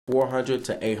$400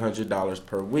 to $800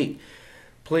 per week.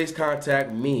 Please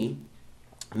contact me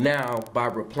now by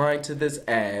replying to this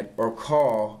ad or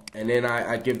call, and then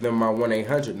I give them my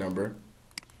 1-800 number.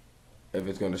 If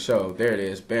it's going to show, there it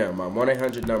is, bam, my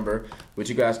 1-800 number, which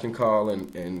you guys can call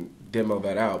and demo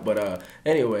that out. But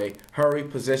anyway, hurry,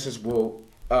 positions will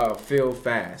fill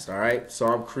fast, all right? So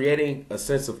I'm creating a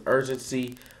sense of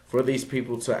urgency for these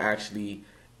people to actually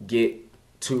get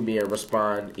to me and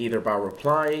respond, either by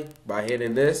replying, by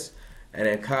hitting this, and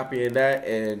then copying that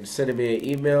and sending me an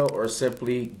email, or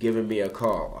simply giving me a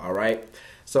call, all right?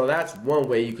 So that's one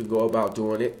way you can go about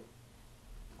doing it.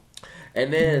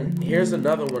 And then here's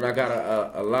another one. I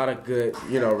got a lot of good,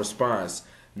 response.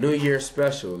 New Year's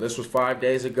special. This was 5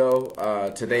 days ago.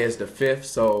 Today is the 5th,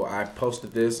 so I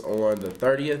posted this on the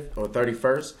 30th or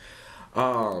 31st.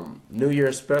 New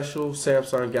Year's special,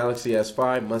 Samsung Galaxy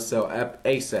S5 must sell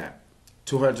ASAP.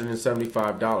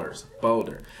 $275,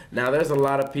 Boulder. Now there's a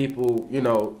lot of people,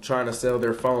 trying to sell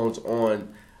their phones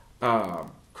on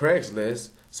Craigslist.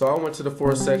 So I went to the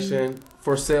for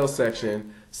sale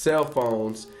section, cell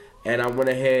phones, and I went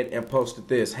ahead and posted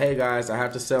this. Hey guys, I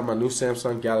have to sell my new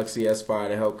Samsung Galaxy S5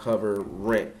 to help cover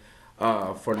rent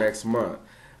for next month.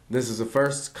 This is a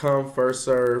first come, first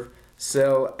serve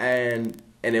sell, and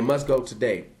it must go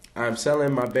today. I'm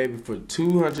selling my baby for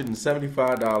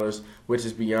 $275, which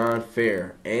is beyond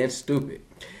fair and stupid.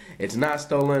 It's not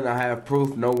stolen. I have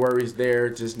proof. No worries there.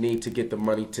 Just need to get the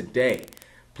money today.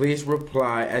 Please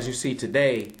reply. As you see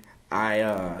today,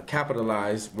 I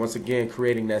capitalized, once again,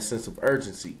 creating that sense of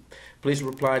urgency. Please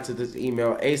reply to this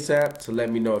email ASAP to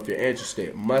let me know if you're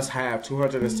interested. Must have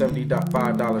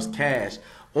 $275 cash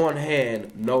on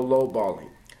hand, no lowballing.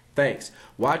 Thanks.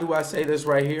 Why do I say this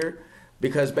right here?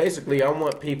 Because basically I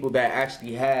want people that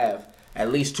actually have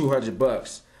at least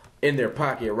 $200 in their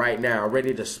pocket right now,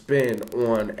 ready to spend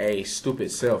on a stupid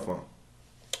cell phone.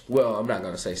 Well, I'm not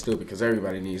going to say stupid because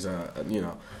everybody needs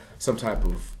some type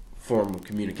of form of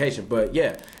communication. But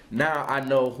yeah, now I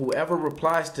know whoever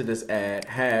replies to this ad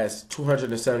has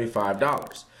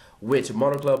 $275, which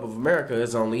Motor Club of America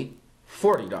is only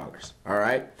 $40. All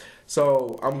right.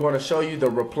 So I'm going to show you the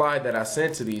reply that I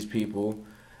sent to these people,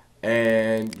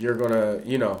 and you're going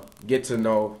to, get to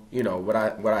know, what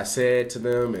I said to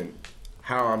them and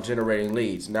how I'm generating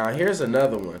leads. Now here's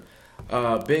another one.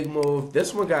 Big move.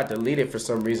 This one got deleted for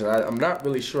some reason. I'm not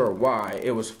really sure why.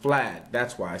 It was flagged.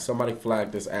 That's why somebody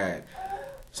flagged this ad.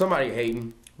 Somebody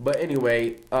hating. But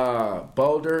anyway,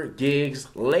 Boulder gigs,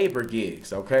 labor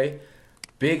gigs. Okay,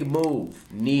 big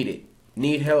move. Needed.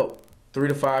 Need help. 3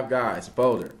 to 5 guys.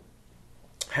 Boulder.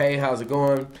 Hey, how's it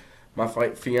going? My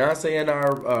fiance and I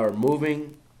are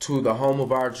moving to the home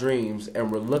of our dreams,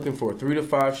 and we're looking for 3 to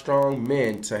 5 strong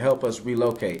men to help us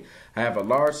relocate. I have a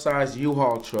large size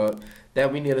U-Haul truck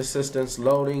that we need assistance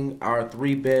loading our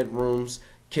 3 bedrooms,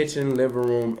 kitchen, living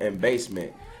room, and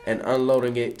basement, and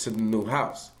unloading it to the new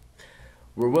house.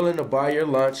 We're willing to buy your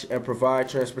lunch and provide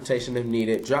transportation if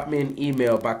needed. Drop me an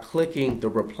email by clicking the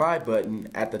reply button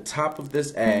at the top of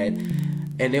this ad,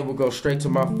 and it will go straight to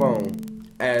my phone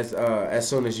as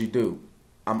soon as you do.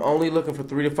 I'm only looking for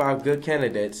 3 to 5 good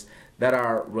candidates that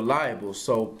are reliable,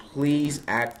 so please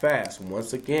act fast.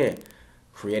 Once again,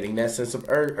 creating that sense of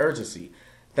urgency.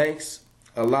 Thanks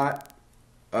a lot.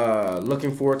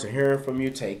 Looking forward to hearing from you.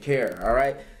 Take care. All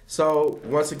right. So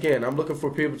once again, I'm looking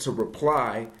for people to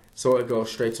reply so it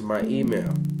goes straight to my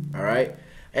email. All right.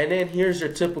 And then here's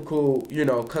your typical,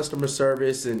 customer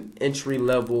service and entry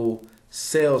level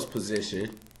sales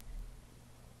position.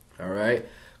 All right.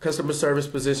 Customer service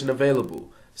position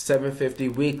available.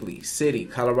 $750 weekly. City,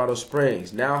 Colorado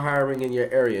Springs. Now hiring in your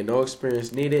area. No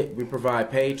experience needed. We provide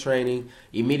paid training.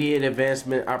 Immediate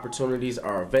advancement opportunities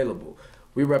are available.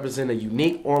 We represent a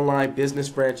unique online business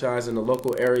franchise in the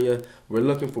local area. We're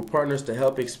looking for partners to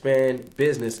help expand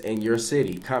business in your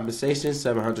city. Compensation,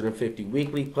 $750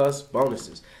 weekly plus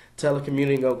bonuses.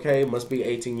 Telecommuting okay. Must be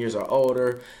 18 years or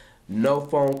older. No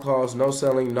phone calls. No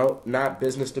selling. No, not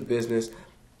business to business.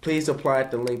 Please apply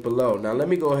at the link below. Now let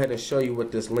me go ahead and show you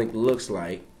what this link looks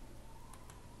like.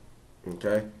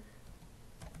 Okay.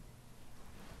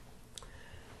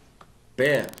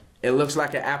 Bam. It looks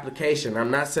like an application. I'm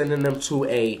not sending them to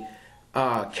a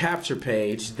captcha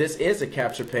page. This is a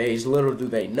captcha page. Little do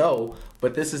they know,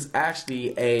 but this is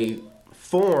actually a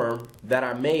form that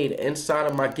I made inside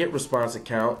of my GetResponse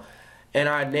account, and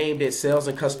I named it Sales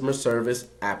and Customer Service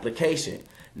Application.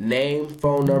 Name,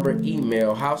 phone number,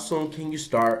 email. How soon can you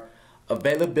start?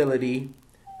 Availability.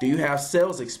 Do you have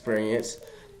sales experience?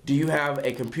 Do you have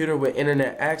a computer with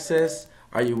internet access?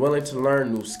 Are you willing to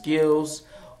learn new skills?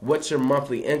 What's your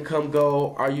monthly income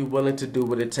goal? Are you willing to do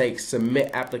what it takes? Submit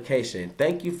application.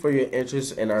 Thank you for your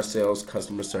interest in our sales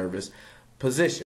customer service position.